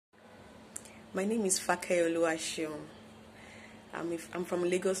My name is Fakeye Oluwaseun. I'm from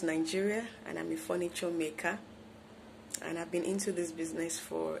Lagos, Nigeria, and I'm a furniture maker. And I've been into this business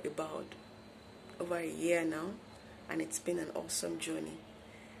for about over a year now, and it's been an awesome journey.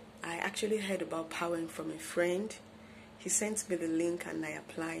 I actually heard about Powering from a friend. He sent me the link and I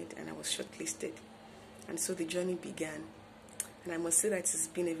applied and I was shortlisted. And so the journey began. And I must say that it's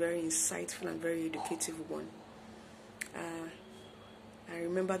been a very insightful and very educative one. I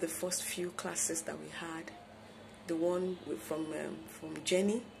remember the first few classes that we had. The one from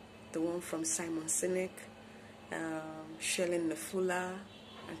Jenny, the one from Simon Sinek, Shellen Nefula,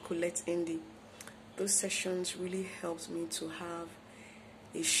 and Colette Indy. Those sessions really helped me to have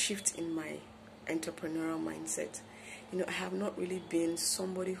a shift in my entrepreneurial mindset. I have not really been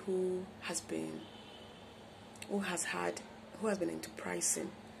somebody who has been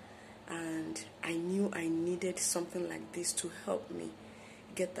enterprising, and I knew I needed something like this to help me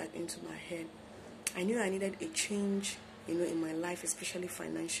get that into my head. I knew I needed a change, in my life, especially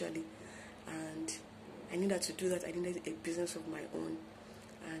financially, and I knew that to do that I needed a business of my own.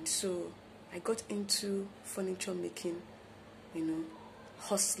 And so I got into furniture making,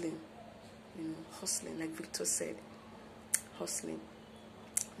 hustling, like Victor said, hustling.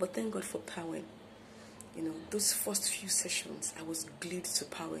 But thank God for Powering. Those first few sessions, I was glued to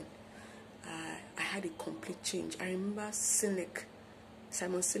Powering. I had a complete change. I remember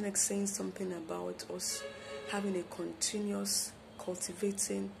Simon Sinek saying something about us having a continuous,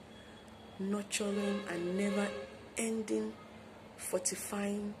 cultivating, nurturing, and never-ending,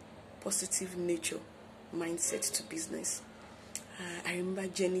 fortifying, positive nature mindset to business. I remember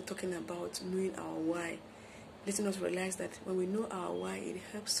Jenny talking about knowing our why, letting us realize that when we know our why, it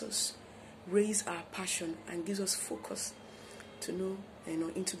helps us raise our passion and gives us focus to know,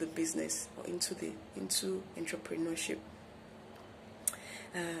 into the business or into entrepreneurship.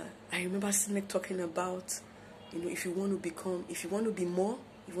 I remember Sinek talking about, if you want to be more, if you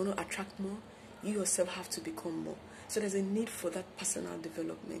want to attract more, you yourself have to become more. So there's a need for that personal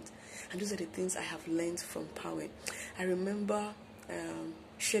development. And those are the things I have learned from Powering. I remember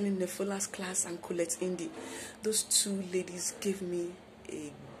Shellen Nefula's class and Colette Indy. Those two ladies gave me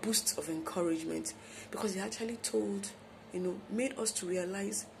a boost of encouragement because they actually made us to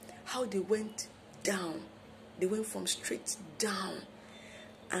realize how they went down. They went from straight down,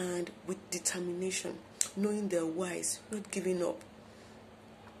 and with determination, knowing their whys, not giving up,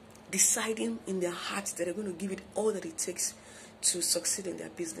 deciding in their hearts that they're going to give it all that it takes to succeed in their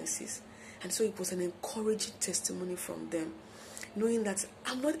businesses. And so it was an encouraging testimony from them, knowing that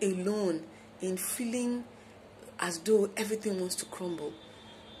I'm not alone in feeling as though everything wants to crumble.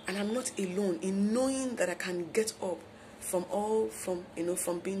 And I'm not alone in knowing that I can get up from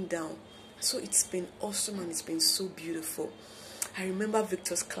being down. So it's been awesome and it's been so beautiful. I remember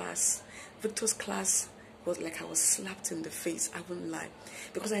Victor's class. Victor's class was like I was slapped in the face, I wouldn't lie.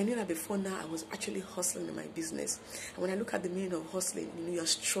 Because I knew that before now I was actually hustling in my business. And when I look at the meaning of hustling, you're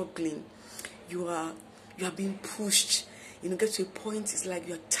struggling. You are being pushed. Get to a point, it's like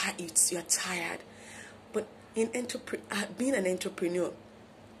you're tired. But in being an entrepreneur,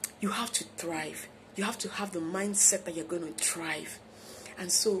 you have to thrive. You have to have the mindset that you're going to thrive. And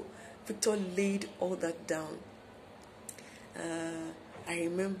so Victor laid all that down. I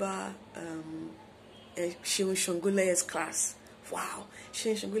remember Sheun Shongule's class. Wow,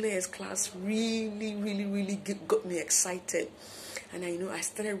 Sheun Shongule's class really got me excited. And I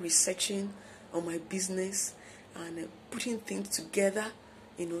started researching on my business and putting things together,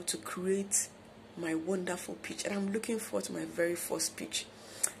 to create my wonderful pitch. And I'm looking forward to my very first pitch.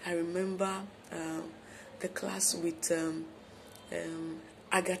 I remember the class with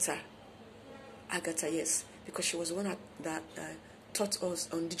Agatha, yes, because she was the one that taught us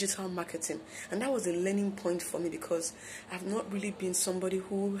on digital marketing. And that was a learning point for me because I've not really been somebody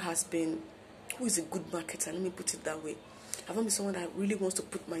who is a good marketer, let me put it that way. I've not been someone that really wants to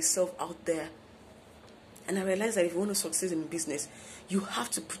put myself out there. And I realized that if you want to succeed in business, you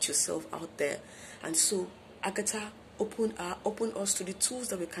have to put yourself out there. And so Agatha opened us to the tools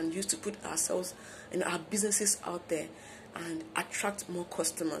that we can use to put ourselves and our businesses out there and attract more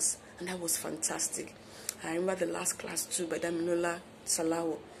customers. And that was fantastic. I remember the last class too by Damilola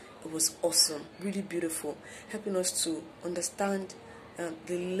Salawo. It was awesome, really beautiful, helping us to understand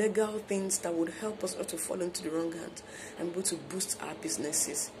the legal things that would help us not to fall into the wrong hands and be able to boost our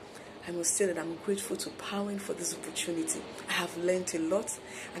businesses. I must say that I'm grateful to Powering for this opportunity. I have learned a lot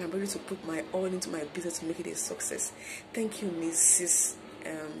and I'm ready to put my all into my business to make it a success. Thank you, Mrs.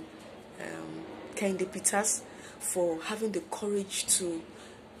 Kende Peters, for having the courage to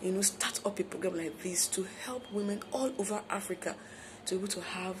start up a program like this to help women all over Africa to be able to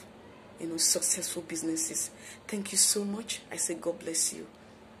have successful businesses. Thank you so much. I say God bless you.